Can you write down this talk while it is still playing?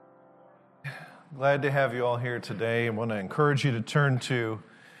Glad to have you all here today. I want to encourage you to turn to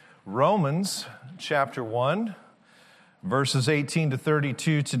Romans chapter 1, verses 18 to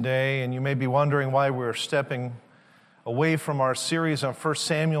 32 today. And you may be wondering why we're stepping away from our series on 1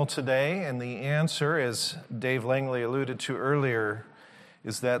 Samuel today. And the answer, as Dave Langley alluded to earlier,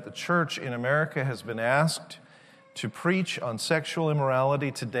 is that the church in America has been asked to preach on sexual immorality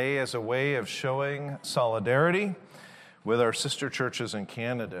today as a way of showing solidarity with our sister churches in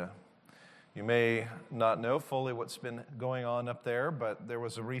Canada. You may not know fully what's been going on up there, but there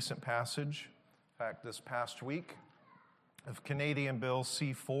was a recent passage, in fact, this past week, of Canadian Bill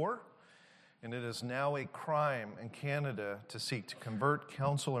C-4, and it is now a crime in Canada to seek to convert,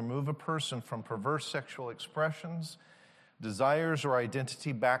 counsel, or move a person from perverse sexual expressions, desires, or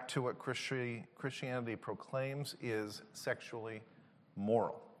identity back to what Christianity proclaims is sexually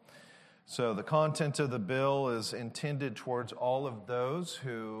moral. So the content of the bill is intended towards all of those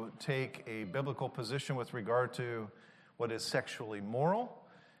who take a biblical position with regard to what is sexually moral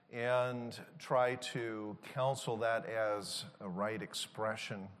and try to counsel that as a right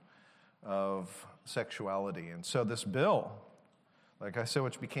expression of sexuality. And so this bill, like I said,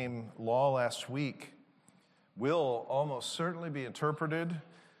 which became law last week, will almost certainly be interpreted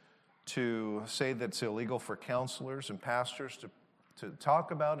to say that it's illegal for counselors and pastors to talk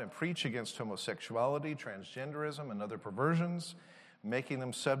about and preach against homosexuality, transgenderism, and other perversions, making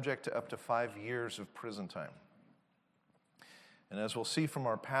them subject to up to 5 years of prison time. And as we'll see from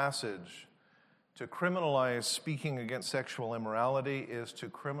our passage, to criminalize speaking against sexual immorality is to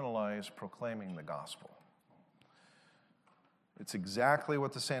criminalize proclaiming the gospel. It's exactly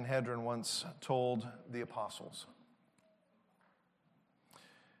what the Sanhedrin once told the apostles.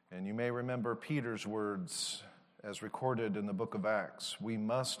 And you may remember Peter's words as recorded in the book of Acts. We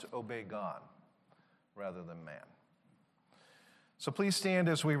must obey God rather than man. So please stand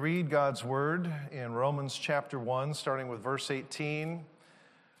as we read God's word in Romans chapter 1, starting with verse 18.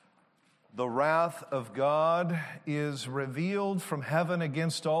 The wrath of God is revealed from heaven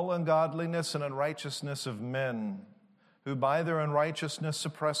against all ungodliness and unrighteousness of men, who by their unrighteousness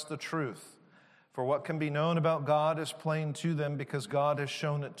suppress the truth. For what can be known about God is plain to them, because God has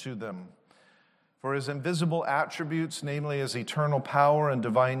shown it to them. For his invisible attributes, namely his eternal power and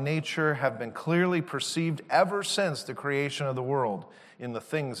divine nature, have been clearly perceived ever since the creation of the world in the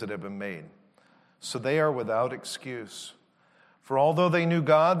things that have been made. So they are without excuse. For although they knew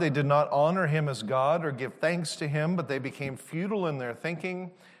God, they did not honor him as God or give thanks to him, but they became futile in their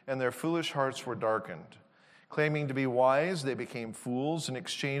thinking, and their foolish hearts were darkened. Claiming to be wise, they became fools and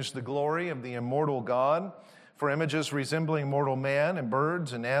exchanged the glory of the immortal God for images resembling mortal man and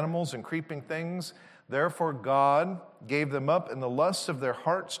birds and animals and creeping things. Therefore God gave them up in the lusts of their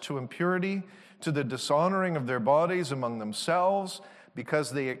hearts to impurity, to the dishonoring of their bodies among themselves,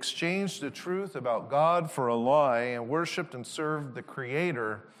 because they exchanged the truth about God for a lie and worshipped and served the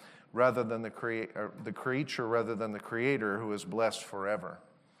Creator rather than the creature rather than the Creator, who is blessed forever.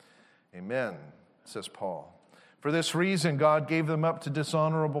 Amen, says Paul. For this reason God gave them up to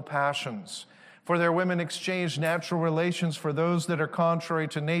dishonorable passions. For their women exchanged natural relations for those that are contrary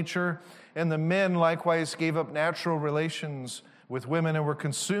to nature, and the men likewise gave up natural relations with women and were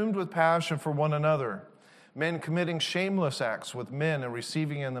consumed with passion for one another, men committing shameless acts with men and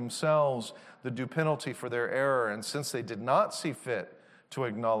receiving in themselves the due penalty for their error. And since they did not see fit to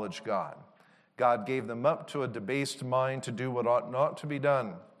acknowledge God, God gave them up to a debased mind to do what ought not to be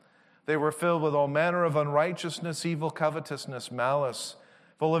done. They were filled with all manner of unrighteousness, evil, covetousness, malice,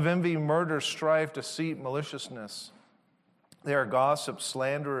 full of envy, murder, strife, deceit, maliciousness. They are gossips,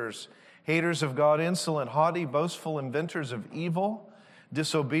 slanderers, haters of God, insolent, haughty, boastful, inventors of evil,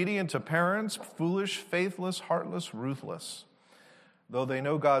 disobedient to parents, foolish, faithless, heartless, ruthless. Though they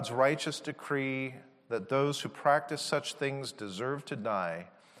know God's righteous decree that those who practice such things deserve to die,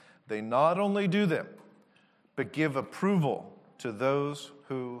 they not only do them, but give approval to those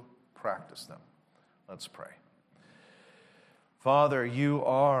who practice them. Let's pray. Father, you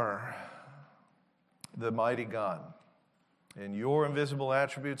are the mighty God, and your invisible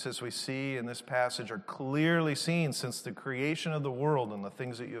attributes, as we see in this passage, are clearly seen since the creation of the world and the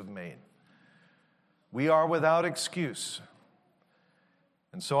things that you have made. We are without excuse.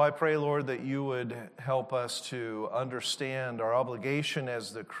 And so I pray, Lord, that you would help us to understand our obligation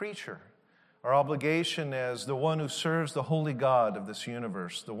as the creature, our obligation as the one who serves the holy God of this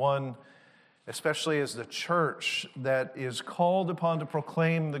universe, the one especially as the church that is called upon to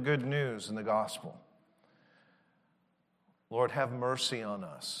proclaim the good news and the gospel. Lord, have mercy on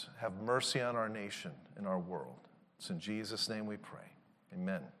us. Have mercy on our nation and our world. It's in Jesus' name we pray.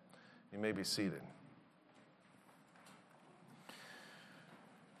 Amen. You may be seated.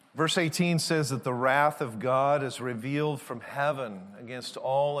 Verse 18 says that the wrath of God is revealed from heaven against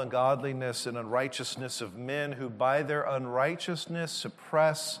all ungodliness and unrighteousness of men who by their unrighteousness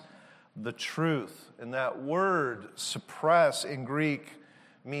suppress the truth. And that word, suppress, in Greek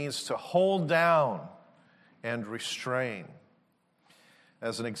means to hold down and restrain.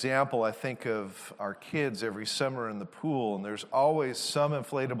 As an example, I think of our kids every summer in the pool, and there's always some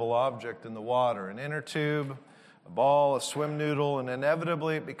inflatable object in the water, an inner tube, a ball, a swim noodle, and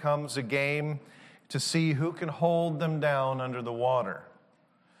inevitably it becomes a game to see who can hold them down under the water.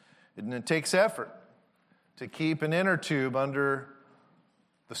 And it takes effort to keep an inner tube under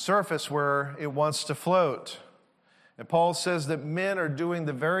the surface where it wants to float. And Paul says that men are doing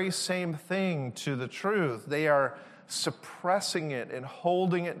the very same thing to the truth. They are suppressing it and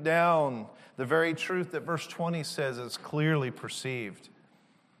holding it down, the very truth that verse 20 says is clearly perceived.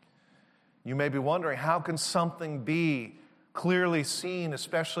 You may be wondering, how can something be clearly seen,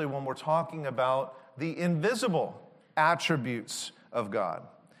 especially when we're talking about the invisible attributes of God?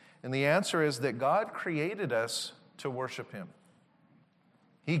 And the answer is that God created us to worship Him.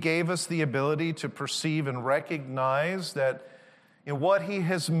 He gave us the ability to perceive and recognize that in what He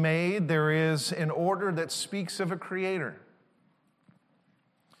has made, there is an order that speaks of a creator.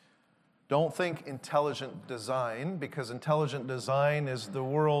 Don't think intelligent design, because intelligent design is the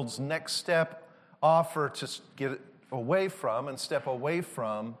world's next step offer to get away from and step away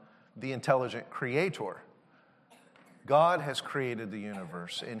from the intelligent creator. God has created the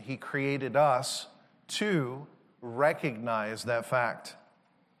universe, and He created us to recognize that fact.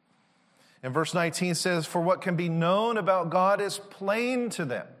 And verse 19 says, "For what can be known about God is plain to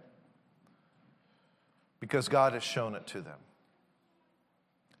them, because God has shown it to them."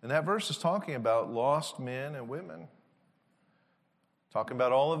 And that verse is talking about lost men and women. Talking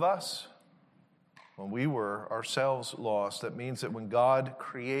about all of us. When we were ourselves lost, that means that when God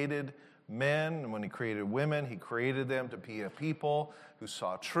created men and when He created women, He created them to be a people who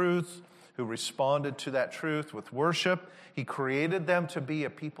saw truth, who responded to that truth with worship. He created them to be a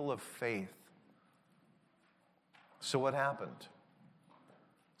people of faith. So what happened?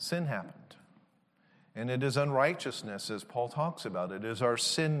 Sin happened. And it is unrighteousness, as Paul talks about. It is our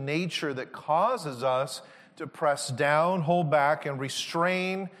sin nature that causes us to press down, hold back, and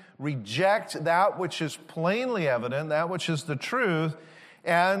restrain, reject that which is plainly evident, that which is the truth.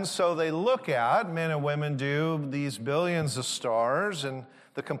 And so they look at, men and women do, these billions of stars and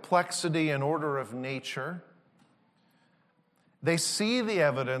the complexity and order of nature. They see the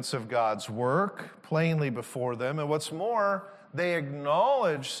evidence of God's work plainly before them. And what's more, they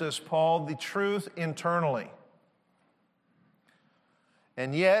acknowledge, says Paul, the truth internally.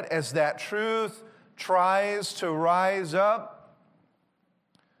 And yet, as that truth tries to rise up,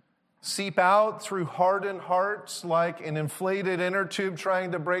 seep out through hardened hearts like an inflated inner tube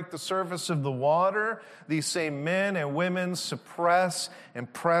trying to break the surface of the water, these same men and women suppress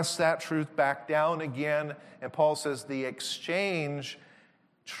and press that truth back down again. And Paul says they exchange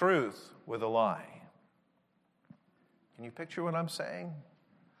truth with a lie. Can you picture what I'm saying?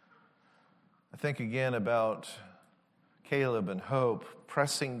 I think again about Caleb and Hope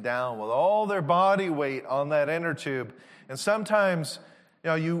pressing down with all their body weight on that inner tube. And sometimes,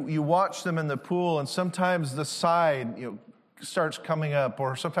 you watch them in the pool, and sometimes the side, starts coming up,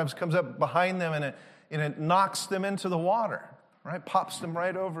 or sometimes comes up behind them, and it knocks them into the water, right? Pops them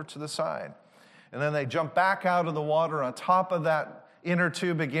right over to the side. And then they jump back out of the water on top of that inner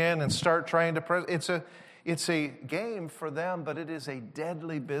tube again and start trying to press. It's a game for them, but it is a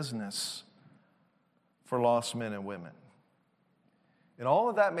deadly business for lost men and women. And all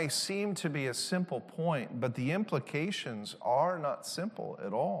of that may seem to be a simple point, but the implications are not simple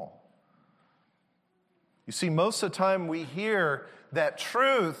at all. You see, most of the time we hear that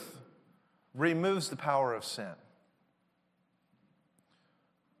truth removes the power of sin.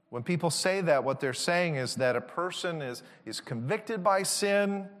 When people say that, what they're saying is that a person is convicted by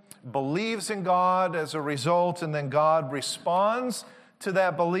sin, believes in God as a result, and then God responds to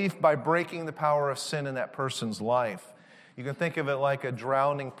that belief by breaking the power of sin in that person's life. You can think of it like a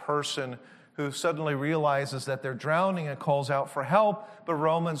drowning person who suddenly realizes that they're drowning and calls out for help, but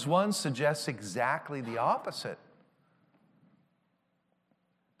Romans 1 suggests exactly the opposite.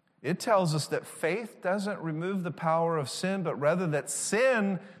 It tells us that faith doesn't remove the power of sin, but rather that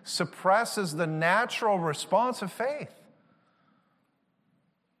sin suppresses the natural response of faith.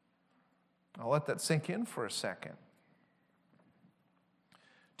 I'll let that sink in for a second.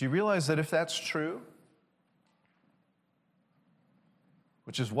 Do you realize that if that's true,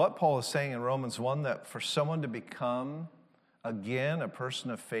 which is what Paul is saying in Romans 1, that for someone to become, again, a person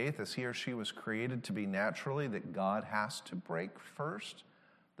of faith as he or she was created to be naturally, that God has to break first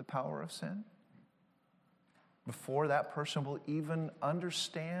the power of sin? Before that person will even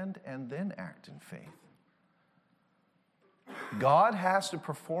understand and then act in faith. God has to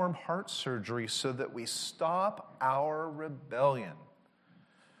perform heart surgery so that we stop our rebellion.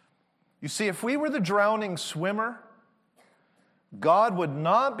 You see, if we were the drowning swimmer, God would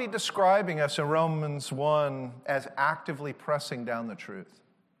not be describing us in Romans 1 as actively pressing down the truth.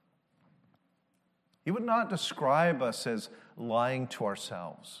 He would not describe us as lying to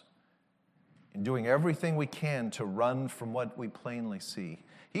ourselves and doing everything we can to run from what we plainly see.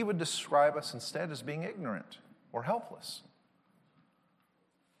 He would describe us instead as being ignorant or helpless.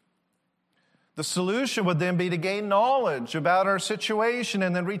 The solution would then be to gain knowledge about our situation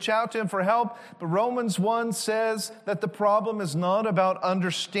and then reach out to Him for help. But Romans 1 says that the problem is not about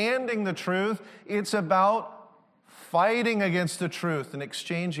understanding the truth. It's about fighting against the truth and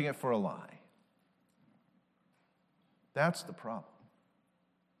exchanging it for a lie. That's the problem.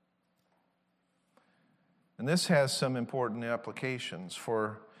 And this has some important applications.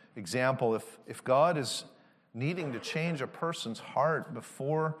 For example, if God is needing to change a person's heart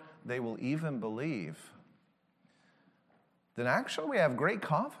before they will even believe, then actually we have great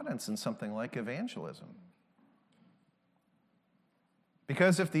confidence in something like evangelism.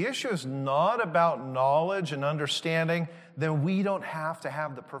 Because if the issue is not about knowledge and understanding, then we don't have to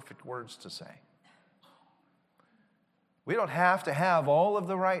have the perfect words to say. We don't have to have all of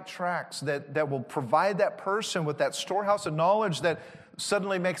the right tracts that will provide that person with that storehouse of knowledge that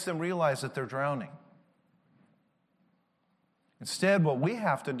suddenly makes them realize that they're drowning. Instead, what we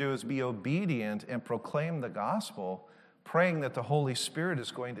have to do is be obedient and proclaim the gospel, praying that the Holy Spirit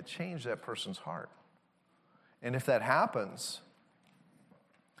is going to change that person's heart. And if that happens,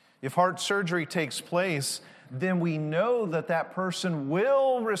 if heart surgery takes place, then we know that that person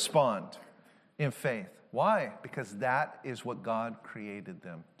will respond in faith. Why? Because that is what God created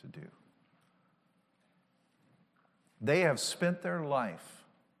them to do. They have spent their life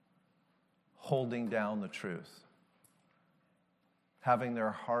holding down the truth, having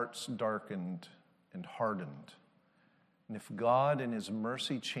their hearts darkened and hardened. And if God in His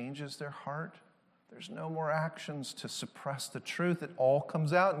mercy changes their heart, there's no more actions to suppress the truth. It all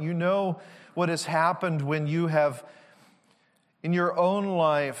comes out. And you know what has happened when you have, in your own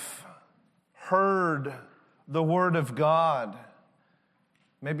life, heard the Word of God.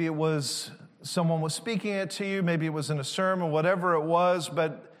 Maybe it was someone was speaking it to you, maybe it was in a sermon, whatever it was,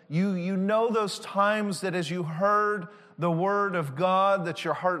 but you know those times that as you heard the Word of God, that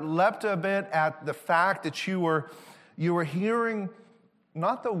your heart leapt a bit at the fact that you were hearing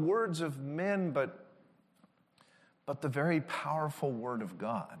not the words of men, but the very powerful Word of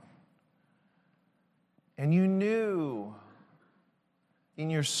God. And you knew in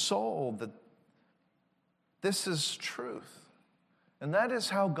your soul that this is truth. And that is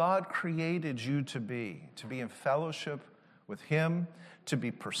how God created you to be in fellowship with Him, to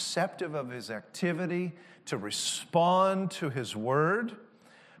be perceptive of His activity, to respond to His Word.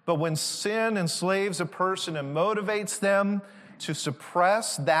 But when sin enslaves a person and motivates them to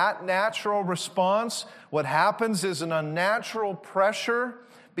suppress that natural response, what happens is an unnatural pressure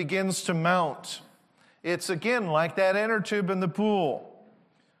begins to mount. It's again like that inner tube in the pool.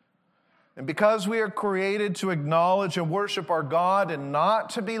 And because we are created to acknowledge and worship our God and not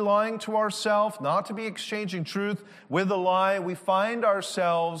to be lying to ourselves, not to be exchanging truth with a lie, we find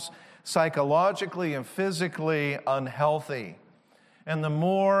ourselves psychologically and physically unhealthy. And the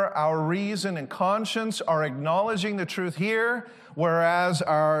more our reason and conscience are acknowledging the truth here, whereas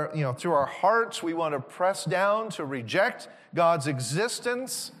through our hearts we want to press down to reject God's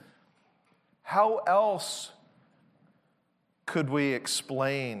existence, how else could we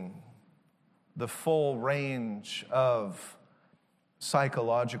explain the full range of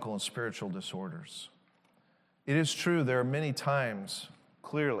psychological and spiritual disorders? It is true, there are many times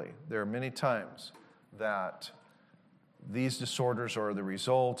that these disorders are the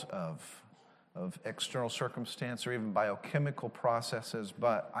result of external circumstance or even biochemical processes,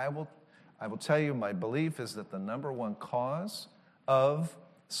 but I will tell you, my belief is that the number one cause of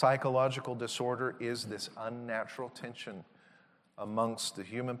psychological disorder is this unnatural tension amongst the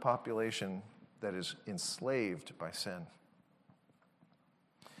human population that is enslaved by sin.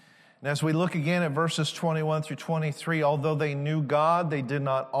 And as we look again at verses 21 through 23, although they knew God, they did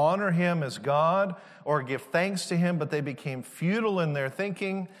not honor Him as God or give thanks to Him, but they became futile in their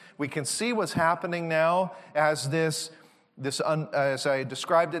thinking. We can see what's happening now as as I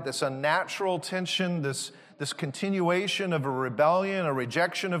described it, this unnatural tension, this continuation of a rebellion, a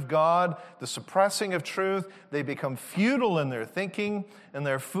rejection of God, the suppressing of truth. They become futile in their thinking, and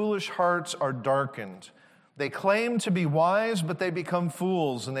their foolish hearts are darkened. They claim to be wise, but they become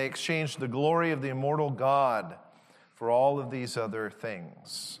fools, and they exchange the glory of the immortal God for all of these other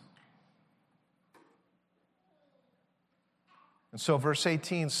things. And so verse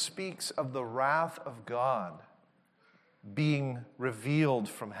 18 speaks of the wrath of God being revealed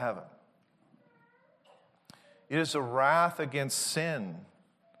from heaven. It is a wrath against sin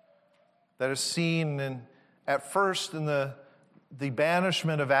that is seen at first in the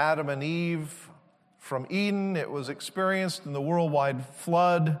banishment of Adam and Eve from Eden. It was experienced in the worldwide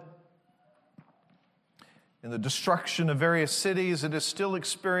flood, in the destruction of various cities. It is still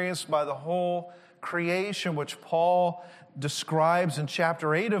experienced by the whole creation, which Paul describes in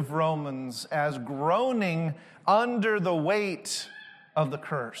chapter 8 of Romans as groaning under the weight of the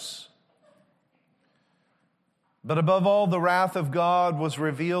curse. But above all, the wrath of God was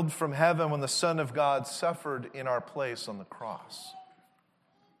revealed from heaven when the Son of God suffered in our place on the cross.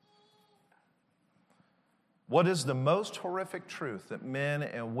 What is the most horrific truth that men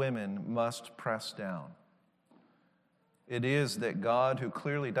and women must press down? It is that God, who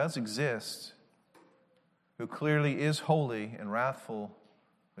clearly does exist, who clearly is holy and wrathful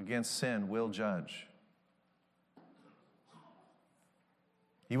against sin, will judge.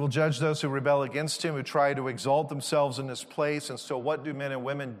 He will judge those who rebel against him, who try to exalt themselves in his place. And so what do men and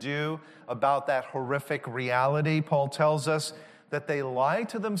women do about that horrific reality? Paul tells us that they lie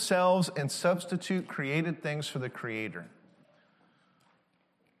to themselves and substitute created things for the Creator.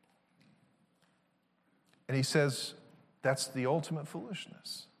 And he says that's the ultimate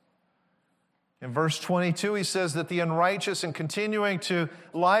foolishness. In verse 22, he says that the unrighteous, in continuing to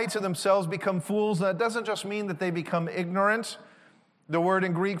lie to themselves, become fools. And that doesn't just mean that they become ignorant. The word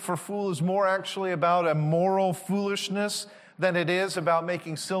in Greek for fool is more actually about a moral foolishness than it is about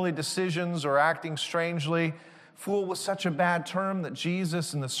making silly decisions or acting strangely. Fool was such a bad term that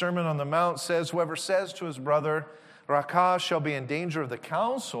Jesus in the Sermon on the Mount says, whoever says to his brother, Rakah, shall be in danger of the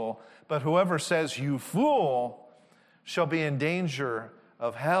council, but whoever says, you fool, shall be in danger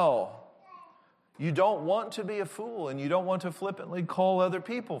of hell. You don't want to be a fool, and you don't want to flippantly call other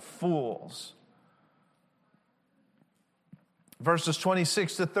people fools. Verses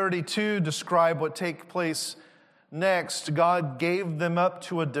 26 to 32 describe what takes place next. God gave them up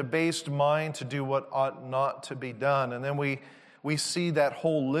to a debased mind to do what ought not to be done. And then we see that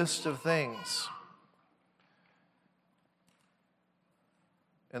whole list of things.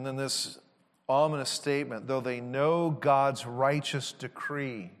 And then this ominous statement, though they know God's righteous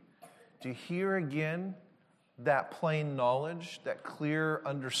decree. Do you hear again that plain knowledge, that clear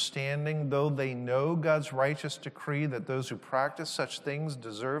understanding? Though they know God's righteous decree that those who practice such things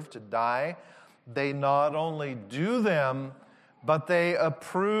deserve to die, they not only do them, but they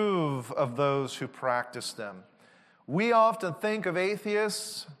approve of those who practice them. We often think of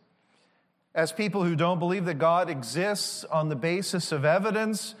atheists as people who don't believe that God exists on the basis of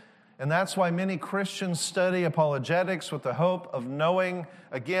evidence. And that's why many Christians study apologetics with the hope of knowing,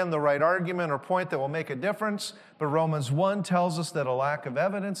 again, the right argument or point that will make a difference. But Romans 1 tells us that a lack of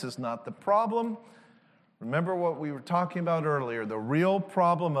evidence is not the problem. Remember what we were talking about earlier. The real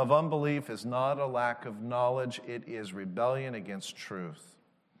problem of unbelief is not a lack of knowledge. It is rebellion against truth.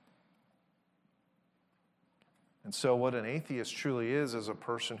 And so what an atheist truly is a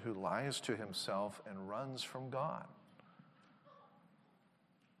person who lies to himself and runs from God.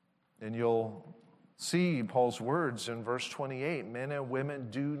 And you'll see Paul's words in verse 28. Men and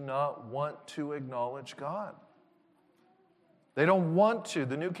women do not want to acknowledge God. They don't want to.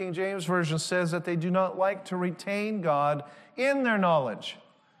 The New King James Version says that they do not like to retain God in their knowledge.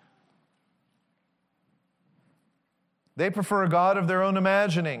 They prefer a God of their own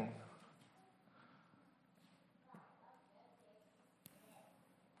imagining.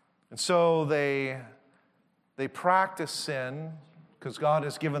 And so they practice sin because God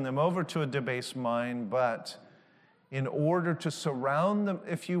has given them over to a debased mind, but in order to surround them,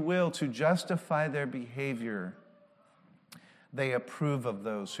 if you will, to justify their behavior, they approve of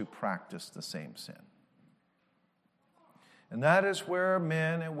those who practice the same sin. And that is where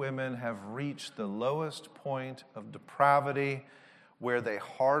men and women have reached the lowest point of depravity, where they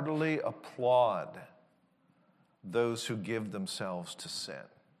heartily applaud those who give themselves to sin.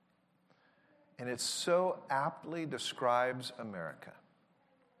 And it so aptly describes America,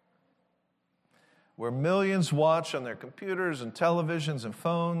 where millions watch on their computers and televisions and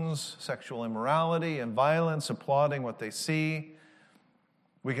phones sexual immorality and violence, applauding what they see.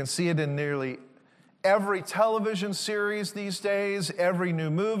 We can see it in nearly every television series these days, every new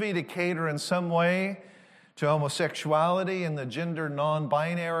movie to cater in some way to homosexuality and the gender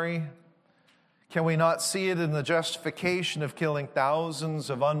non-binary. Can we not see it in the justification of killing thousands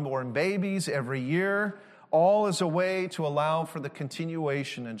of unborn babies every year, all as a way to allow for the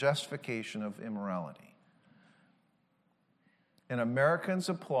continuation and justification of immorality. And Americans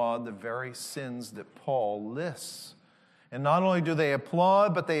applaud the very sins that Paul lists. And not only do they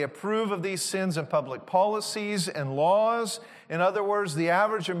applaud, but they approve of these sins in public policies and laws. In other words, the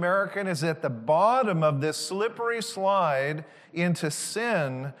average American is at the bottom of this slippery slide into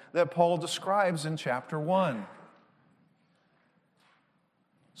sin that Paul describes in chapter 1.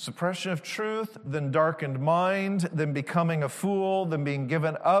 Suppression of truth, then darkened mind, then becoming a fool, then being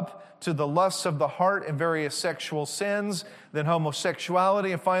given up to the lusts of the heart and various sexual sins, then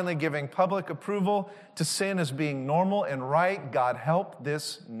homosexuality, and finally giving public approval to sin as being normal and right. God help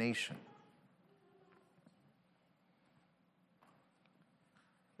this nation.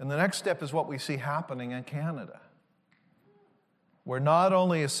 And the next step is what we see happening in Canada, where not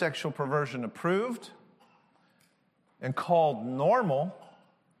only is sexual perversion approved and called normal,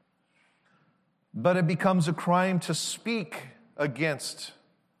 but it becomes a crime to speak against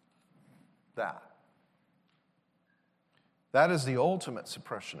that. That is the ultimate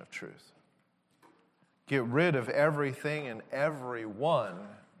suppression of truth. Get rid of everything and everyone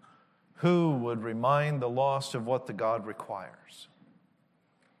who would remind the lost of what the God requires.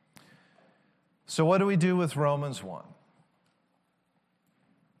 So what do we do with Romans 1?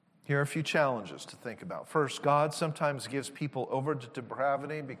 Here are a few challenges to think about. First, God sometimes gives people over to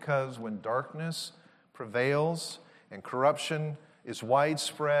depravity because when darkness prevails and corruption is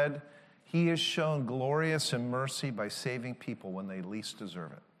widespread, He is shown glorious in mercy by saving people when they least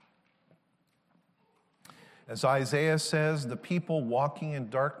deserve it. As Isaiah says, the people walking in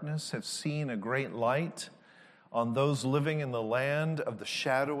darkness have seen a great light. On those living in the land of the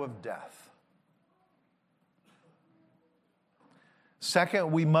shadow of death.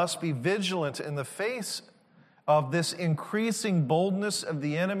 Second, we must be vigilant in the face of this increasing boldness of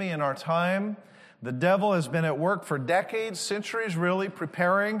the enemy in our time. The devil has been at work for decades, centuries, really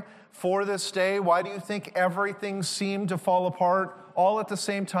preparing for this day. Why do you think everything seemed to fall apart all at the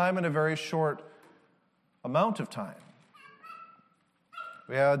same time in a very short amount of time?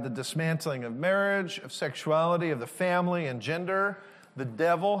 We had the dismantling of marriage, of sexuality, of the family and gender. The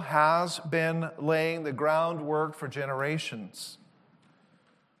devil has been laying the groundwork for generations,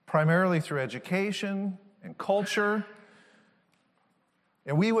 primarily through education and culture.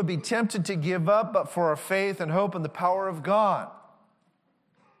 And we would be tempted to give up, but for our faith and hope in the power of God.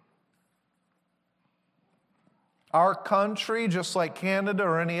 Our country, just like Canada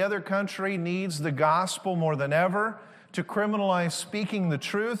or any other country, needs the gospel more than ever. To criminalize speaking the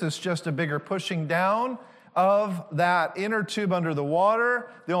truth is just a bigger pushing down of that inner tube under the water.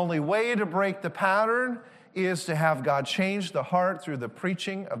 The only way to break the pattern is to have God change the heart through the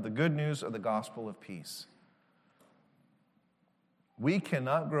preaching of the good news of the gospel of peace. We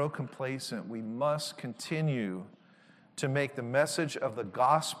cannot grow complacent. We must continue to make the message of the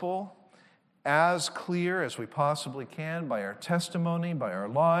gospel as clear as we possibly can by our testimony, by our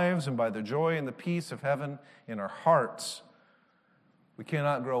lives, and by the joy and the peace of heaven in our hearts. We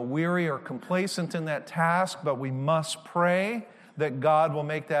cannot grow weary or complacent in that task, but we must pray that God will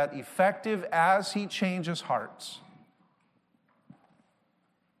make that effective as He changes hearts.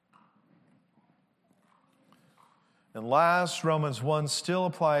 And last, Romans 1 still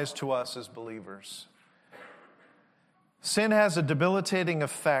applies to us as believers. Sin has a debilitating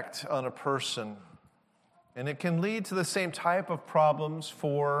effect on a person, and it can lead to the same type of problems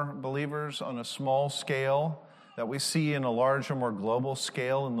for believers on a small scale that we see in a larger, more global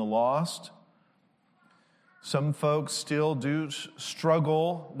scale in the lost. Some folks still do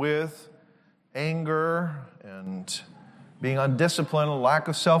struggle with anger and being undisciplined, a lack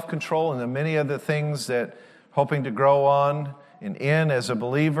of self-control, and the many other things that hoping to grow on and in as a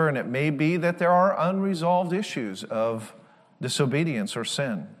believer. And it may be that there are unresolved issues of disobedience or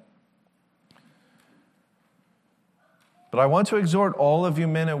sin. But I want to exhort all of you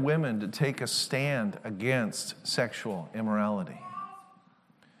men and women to take a stand against sexual immorality.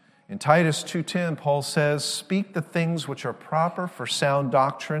 In Titus 2:10, Paul says, "Speak the things which are proper for sound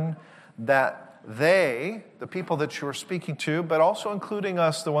doctrine, that they," the people that you are speaking to, but also including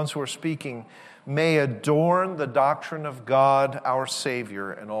us, the ones who are speaking, "may adorn the doctrine of God, our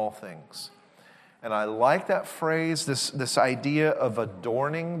Savior, in all things." And I like that phrase, this idea of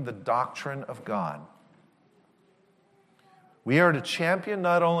adorning the doctrine of God. We are to champion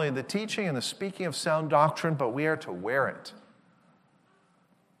not only the teaching and the speaking of sound doctrine, but we are to wear it.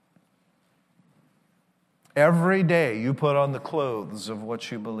 Every day you put on the clothes of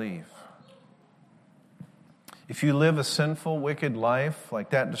what you believe. If you live a sinful, wicked life like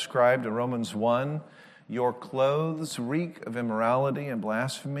that described in Romans 1, your clothes reek of immorality and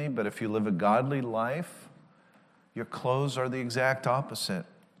blasphemy. But if you live a godly life, Your clothes are the exact opposite.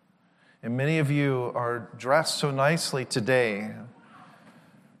 And many of you are dressed so nicely today.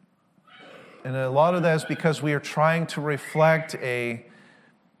 And a lot of that is because we are trying to reflect a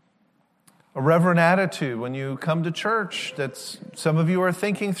reverent attitude when you come to church. Some of you are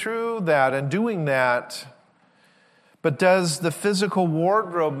thinking through that and doing that. But does the physical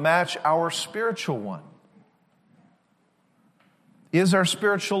wardrobe match our spiritual one? Is our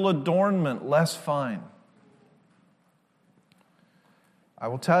spiritual adornment less fine? I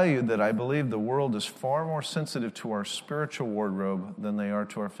will tell you that I believe the world is far more sensitive to our spiritual wardrobe than they are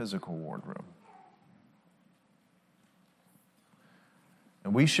to our physical wardrobe.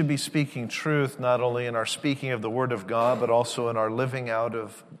 And we should be speaking truth not only in our speaking of the Word of God, but also in our living out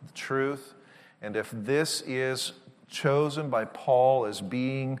of the truth. And if this is chosen by Paul as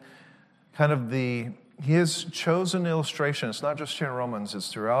being kind of his chosen illustration, it's not just here in Romans, it's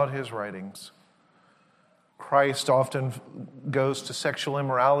throughout his writings. Christ often goes to sexual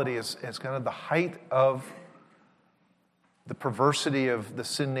immorality as kind of the height of the perversity of the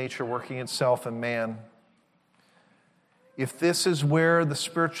sin nature working itself in man. If this is where the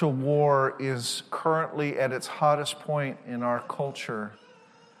spiritual war is currently at its hottest point in our culture,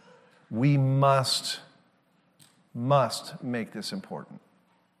 we must make this important.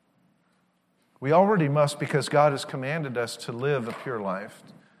 We already must, because God has commanded us to live a pure life,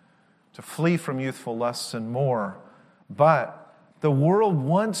 to flee from youthful lusts and more. But the world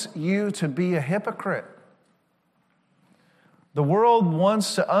wants you to be a hypocrite. The world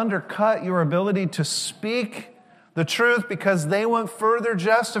wants to undercut your ability to speak the truth because they want further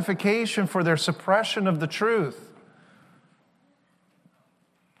justification for their suppression of the truth.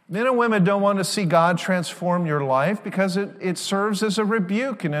 Men and women don't want to see God transform your life because it serves as a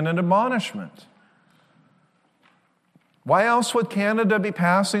rebuke and an admonishment. Why else would Canada be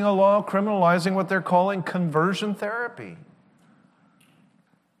passing a law criminalizing what they're calling conversion therapy?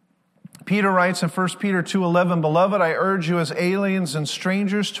 Peter writes in 1 Peter 2:11, "Beloved, I urge you as aliens and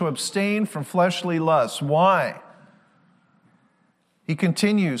strangers to abstain from fleshly lusts." Why? He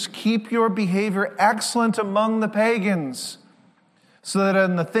continues, "Keep your behavior excellent among the pagans, so that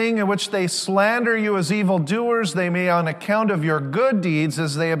in the thing in which they slander you as evildoers, they may, on account of your good deeds,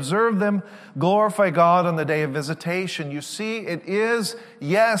 as they observe them, glorify God on the day of visitation." You see, it is,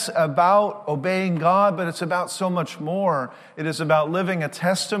 yes, about obeying God, but it's about so much more. It is about living a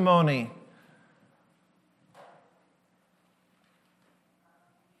testimony.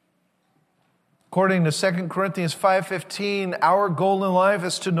 According to 2 Corinthians 5:15, our goal in life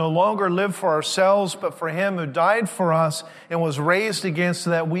is to no longer live for ourselves, but for Him who died for us and was raised again so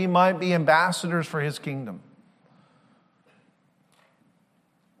that we might be ambassadors for His kingdom.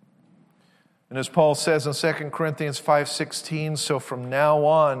 And as Paul says in 2 Corinthians 5:16, so from now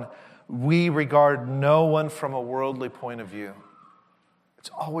on, we regard no one from a worldly point of view. It's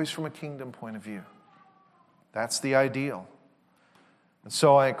always from a kingdom point of view. That's the ideal. And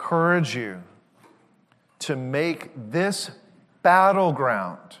so I encourage you to make this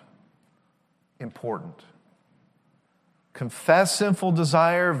battleground important. Confess sinful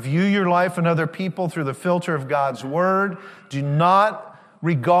desire, view your life and other people through the filter of God's Word. Do not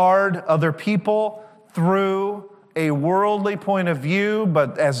regard other people through a worldly point of view,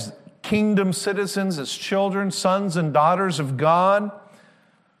 but as kingdom citizens, as children, sons and daughters of God.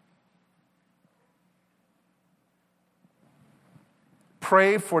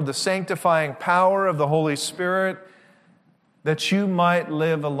 Pray for the sanctifying power of the Holy Spirit that you might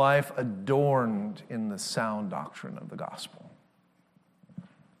live a life adorned in the sound doctrine of the gospel.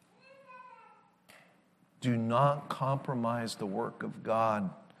 Do not compromise the work of God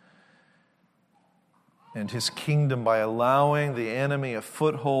and His kingdom by allowing the enemy a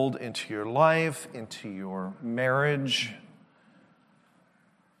foothold into your life, into your marriage.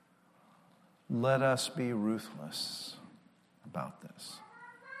 Let us be ruthless about this.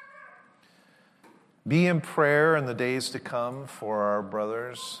 Be in prayer in the days to come for our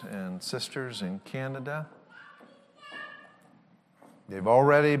brothers and sisters in Canada. They've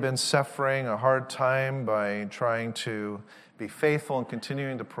already been suffering a hard time by trying to be faithful and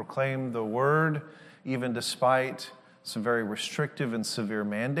continuing to proclaim the Word, even despite some very restrictive and severe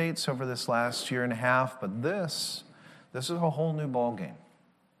mandates over this last year and a half. But this is a whole new ballgame.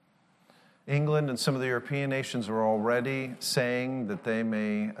 England and some of the European nations are already saying that they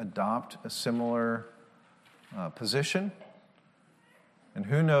may adopt a similar position. And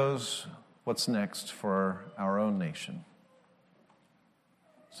who knows what's next for our own nation.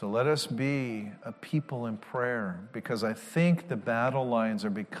 So let us be a people in prayer, because I think the battle lines are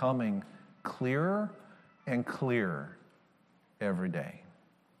becoming clearer and clearer every day,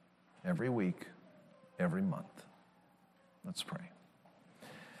 every week, every month. Let's pray.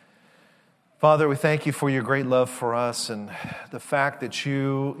 Father, we thank you for your great love for us and the fact that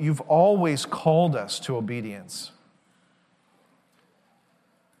you've always called us to obedience.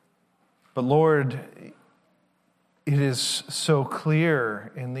 But Lord, it is so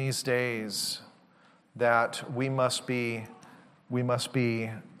clear in these days that we must be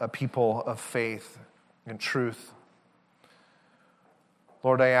a people of faith and truth.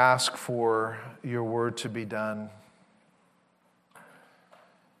 Lord, I ask for your word to be done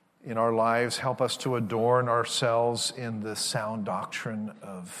in our lives. Help us to adorn ourselves in the sound doctrine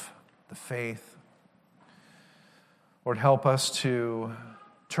of the faith. Lord, help us to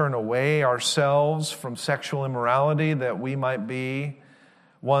turn away ourselves from sexual immorality, that we might be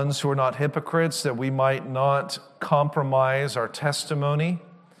ones who are not hypocrites, that we might not compromise our testimony.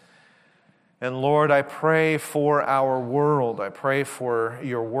 And Lord, I pray for our world. I pray for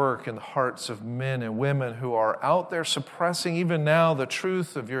your work in the hearts of men and women who are out there suppressing even now the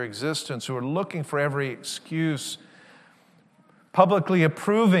truth of your existence, who are looking for every excuse, publicly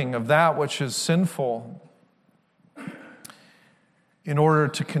approving of that which is sinful in order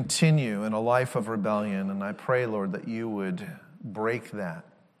to continue in a life of rebellion. And I pray, Lord, that you would break that.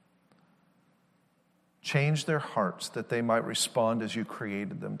 Change their hearts that they might respond as you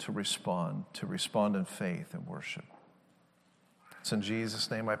created them to respond in faith and worship. It's in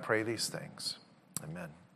Jesus' name I pray these things. Amen.